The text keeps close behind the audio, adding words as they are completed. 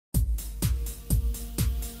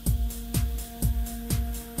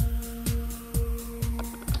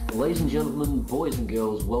Ladies and gentlemen, boys and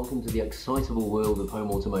girls, welcome to the excitable world of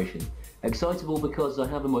home automation. Excitable because I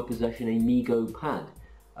have in my possession a Meego pad.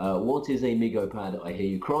 What is a Meego pad? I hear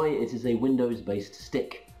you cry. It is a Windows-based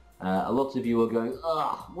stick. A lot of you are going,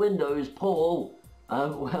 Windows, Paul!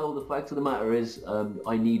 Well, the fact of the matter is,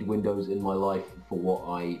 I need Windows in my life for what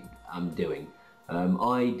I am doing.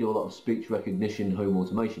 I do a lot of speech recognition home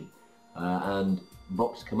automation, and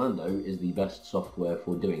Vox Commando is the best software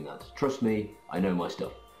for doing that. Trust me, I know my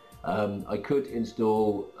stuff. I could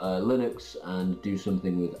install Linux and do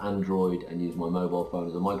something with Android and use my mobile phone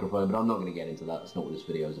as a microphone, but I'm not going to get into that. That's not what this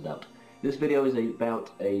video is about. This video is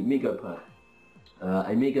about a Meego pad.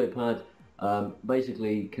 A Meego pad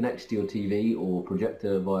basically connects to your TV or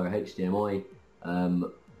projector via a HDMI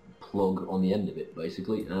plug on the end of it,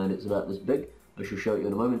 basically, and it's about this big. I shall show it you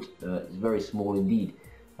in a moment. It's very small indeed.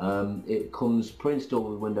 It comes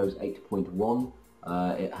pre-installed with Windows 8.1.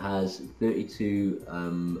 It has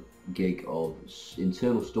 32 gig of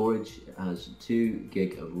internal storage, it has 2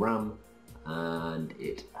 gig of RAM, and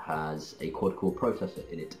it has a quad-core processor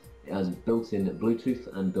in it. It has built-in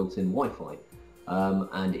Bluetooth and built-in Wi-Fi,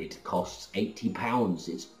 and it costs £80.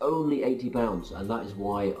 It's only £80, and that is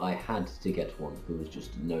why I had to get one. There was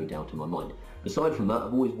just no doubt in my mind. Aside from that,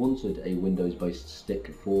 I've always wanted a Windows-based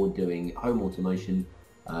stick for doing home automation,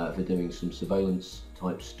 for doing some surveillance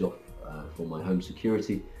type stuff, for my home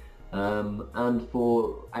security, and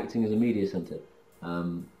for acting as a media center.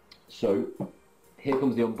 So here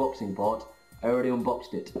comes the unboxing part. I already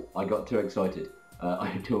unboxed it. I got too excited.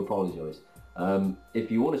 I do apologise. If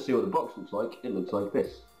you want to see what the box looks like, it looks like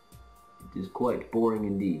this. It is quite boring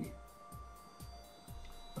indeed.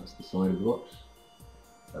 That's the side of the box.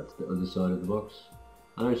 That's the other side of the box.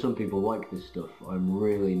 I know some people like this stuff. I'm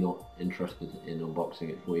really not interested in unboxing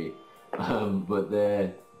it for you. But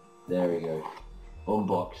there we go.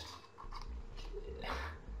 Unboxed.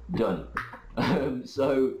 Done.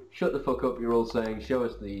 So, shut the fuck up, you're all saying. Show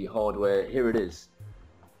us the hardware. Here it is.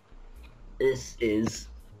 This is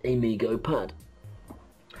a Meego pad.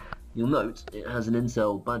 You'll note it has an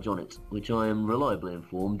Intel badge on it, which I am reliably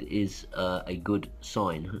informed is a good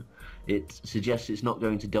sign. It suggests it's not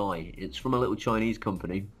going to die. It's from a little Chinese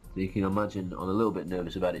company, so you can imagine I'm a little bit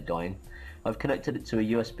nervous about it dying. I've connected it to a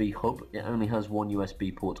USB hub. It only has one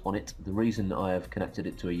USB port on it. The reason I have connected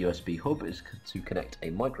it to a USB hub is to connect a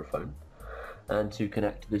microphone and to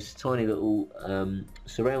connect this tiny little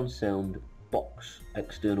surround sound box,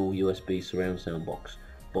 external USB surround sound box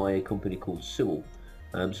by a company called Sewell.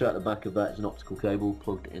 So at the back of that is an optical cable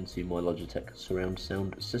plugged into my Logitech surround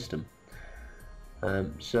sound system.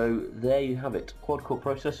 So there you have it. Quad-core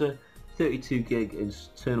processor, 32 gig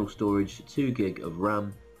internal storage, 2 gig of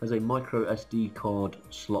RAM, has a micro SD card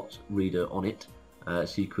slot reader on it,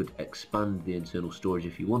 so you could expand the internal storage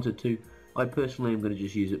if you wanted to. I personally am going to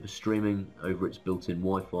just use it for streaming over its built-in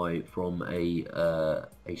Wi-Fi from a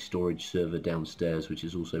storage server downstairs, which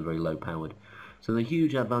is also very low powered. So the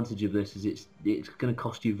huge advantage of this is it's going to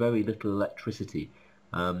cost you very little electricity.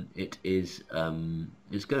 It's going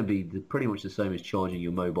to be pretty much the same as charging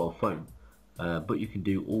your mobile phone. But you can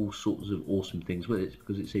do all sorts of awesome things with it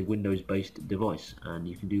because it's a Windows-based device, and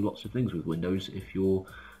you can do lots of things with Windows if you're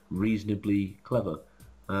reasonably clever.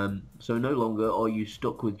 So no longer are you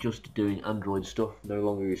stuck with just doing Android stuff, no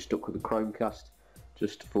longer are you stuck with the Chromecast.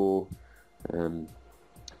 Just for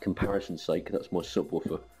comparison's sake, that's my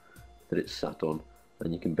subwoofer that it's sat on,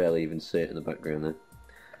 and you can barely even see it in the background there.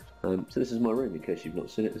 So this is my room, in case you've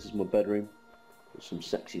not seen it. This is my bedroom, with some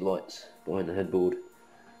sexy lights behind the headboard,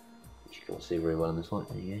 which you can't see very well in this light.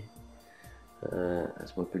 There you go.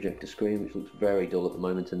 That's my projector screen, which looks very dull at the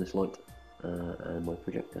moment in this light, and my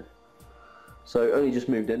projector. So only just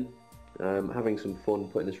moved in, having some fun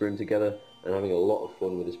putting this room together, and having a lot of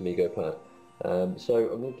fun with this Meego pad.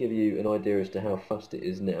 So I'm going to give you an idea as to how fast it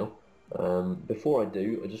is now. Before I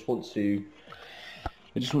do, I just want to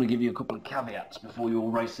give you a couple of caveats before you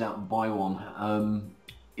all race out and buy one.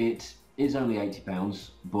 It is only £80,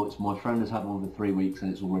 but my friend has had one for 3 weeks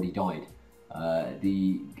and it's already died.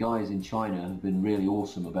 The guys in China have been really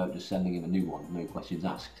awesome about just sending him a new one, no questions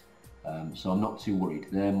asked. So I'm not too worried.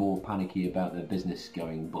 They're more panicky about their business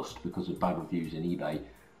going bust because of bad reviews in eBay.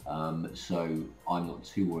 So I'm not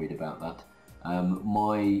too worried about that.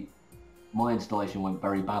 My installation went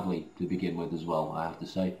very badly to begin with as well, I have to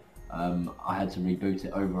say. I had to reboot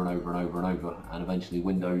it over and over and over and over, and eventually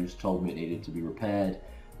Windows told me it needed to be repaired.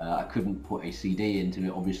 I couldn't put a CD into it,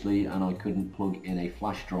 obviously, and I couldn't plug in a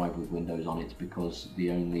flash drive with Windows on it because the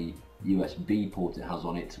only USB port it has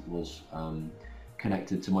on it was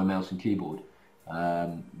connected to my mouse and keyboard.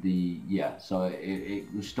 So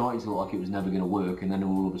it was starting to look like it was never going to work, and then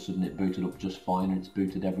all of a sudden it booted up just fine, and it's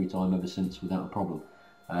booted every time ever since without a problem.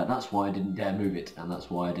 That's why I didn't dare move it, and that's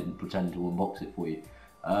why I didn't pretend to unbox it for you.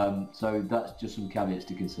 So that's just some caveats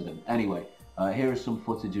to consider. Anyway, here is some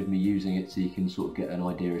footage of me using it so you can sort of get an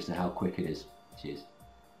idea as to how quick it is. Cheers.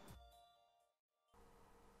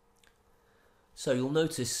 So you'll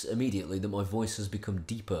notice immediately that my voice has become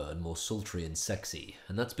deeper and more sultry and sexy,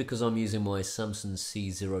 and that's because I'm using my Samsung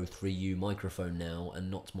C03U microphone now and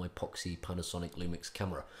not my poxy Panasonic Lumix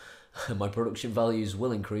camera. My production values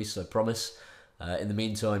will increase, I promise. In the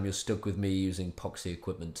meantime, you're stuck with me using poxy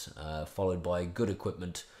equipment, followed by good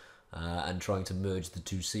equipment, and trying to merge the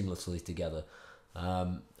two seamlessly together.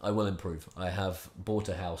 I will improve. I have bought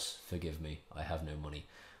a house, forgive me, I have no money.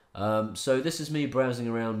 So this is me browsing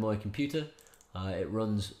around my computer. It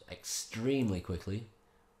runs extremely quickly.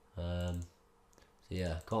 So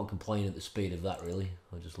yeah, can't complain at the speed of that really.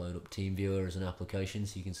 I'll just load up TeamViewer as an application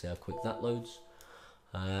so you can see how quick that loads.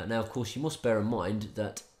 Now of course you must bear in mind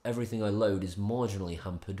that everything I load is marginally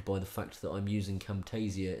hampered by the fact that I'm using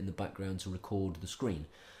Camtasia in the background to record the screen.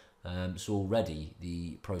 So already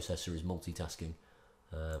the processor is multitasking,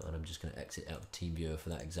 and I'm just going to exit out of TeamViewer for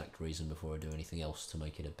that exact reason before I do anything else to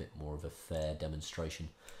make it a bit more of a fair demonstration.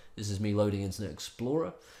 This is me loading Internet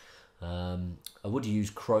Explorer. I would use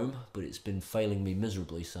Chrome, but it's been failing me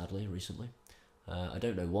miserably, sadly, recently. I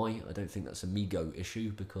don't know why. I don't think that's a Meego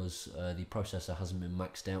issue, because the processor hasn't been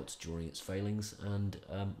maxed out during its failings, and,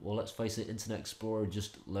 well, let's face it, Internet Explorer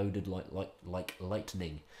just loaded like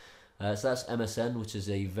lightning. So that's MSN, which is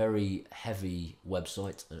a very heavy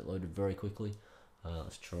website, and it loaded very quickly.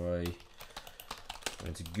 Let's try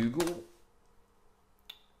going to Google.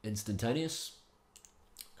 Instantaneous.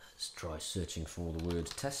 Let's try searching for the word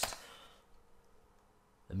test.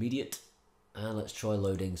 Immediate. And let's try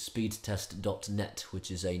loading speedtest.net,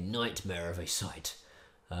 which is a nightmare of a site.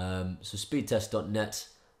 So speedtest.net,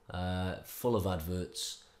 full of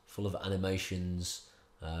adverts, full of animations,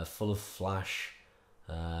 full of flash,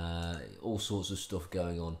 all sorts of stuff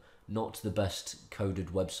going on. Not the best coded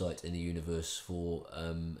website in the universe for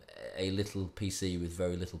a little PC with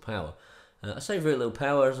very little power. I say very little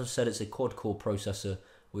power, as I've said, it's a quad-core processor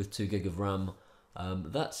with 2 gig of RAM.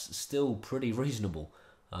 That's still pretty reasonable.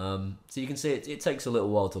 So you can see it takes a little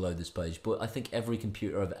while to load this page, but I think every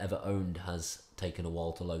computer I've ever owned has taken a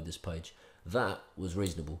while to load this page. That was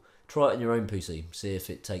reasonable. Try it on your own PC, see if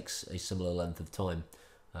it takes a similar length of time.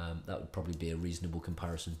 That would probably be a reasonable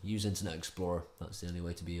comparison. Use Internet Explorer, that's the only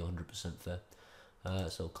way to be 100% fair.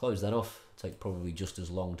 So I'll close that off, take probably just as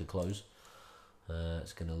long to close.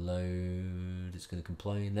 It's going to load, it's going to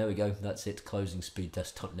complain. There we go, that's it, closing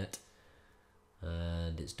speedtest.net.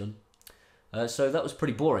 And it's done. So that was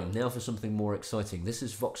pretty boring. Now for something more exciting. This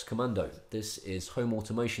is Vox Commando. This is home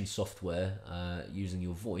automation software using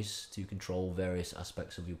your voice to control various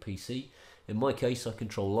aspects of your PC. In my case, I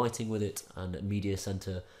control lighting with it, and a media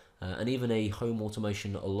center, and even a home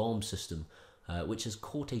automation alarm system, which has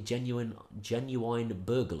caught a genuine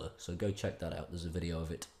burglar. So go check that out. There's a video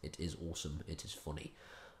of it. It is awesome. It is funny.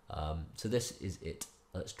 So this is it.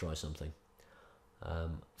 Let's try something.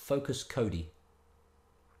 Focus Kodi.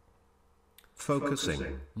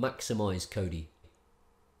 Focusing. Maximize Kodi.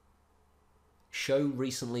 Show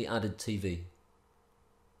recently added TV.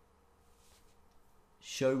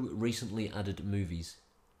 Show recently added movies.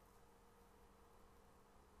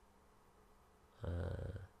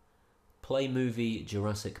 Play movie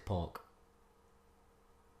Jurassic Park.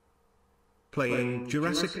 Playing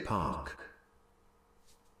Jurassic Park.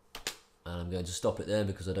 And I'm going to stop it there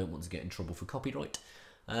because I don't want to get in trouble for copyright.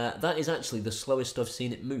 That is actually the slowest I've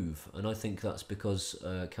seen it move, and I think that's because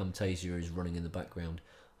Camtasia is running in the background.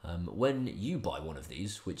 When you buy one of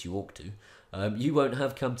these, which you ought to, you won't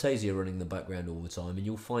have Camtasia running in the background all the time, and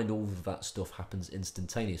you'll find all of that stuff happens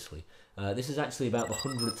instantaneousbut this is actually about the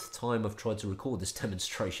 100th time I've tried to record this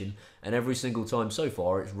demonstration, and every single time so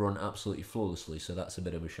far it's run absolutely flawlessly, so that's a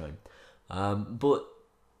bit of a shame. But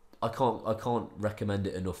I can't recommend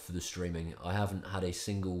it enough for the streaming. I haven't had a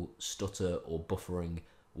single stutter or buffering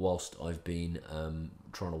whilst I've been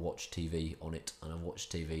trying to watch TV on it, and I've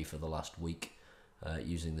watched TV for the last week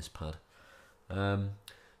using this pad.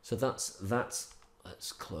 So that's that.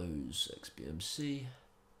 Let's close XBMC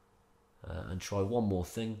and try one more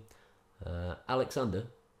thing. Alexander,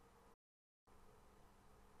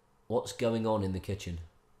 what's going on in the kitchen?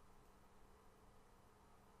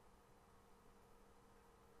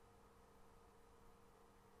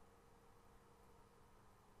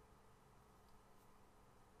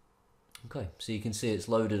 Okay, so you can see it's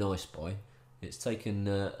loaded I Spy. It's taken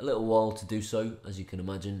a little while to do so, as you can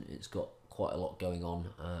imagine. It's got quite quite a lot going on,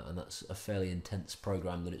 and that's a fairly intense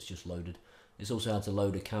program that it's just loaded. It's also had to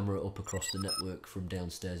load a camera up across the network from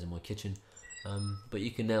downstairs in my kitchen, but you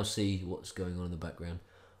can now see what's going on in the background.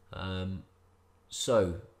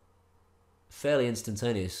 So, fairly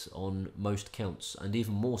instantaneous on most counts, and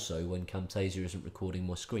even more so when Camtasia isn't recording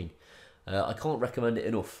my screen. I can't recommend it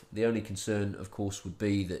enough. The only concern, of course, would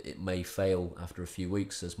be that it may fail after a few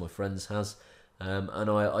weeks, as my friends has, and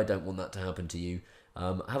I don't want that to happen to you.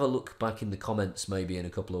 Have a look back in the comments maybe in a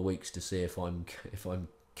couple of weeks to see if I'm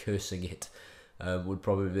cursing it. Would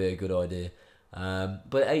probably be a good idea.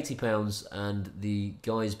 But £80 and the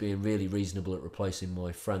guys being really reasonable at replacing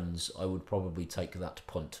my friends, I would probably take that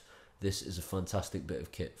punt. This is a fantastic bit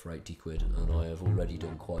of kit for 80 quid, and I have already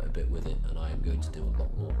done quite a bit with it, and I am going to do a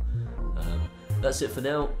lot more. That's it for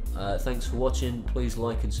now. Thanks for watching. Please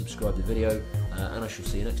like and subscribe the video, and I shall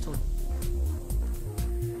see you next time.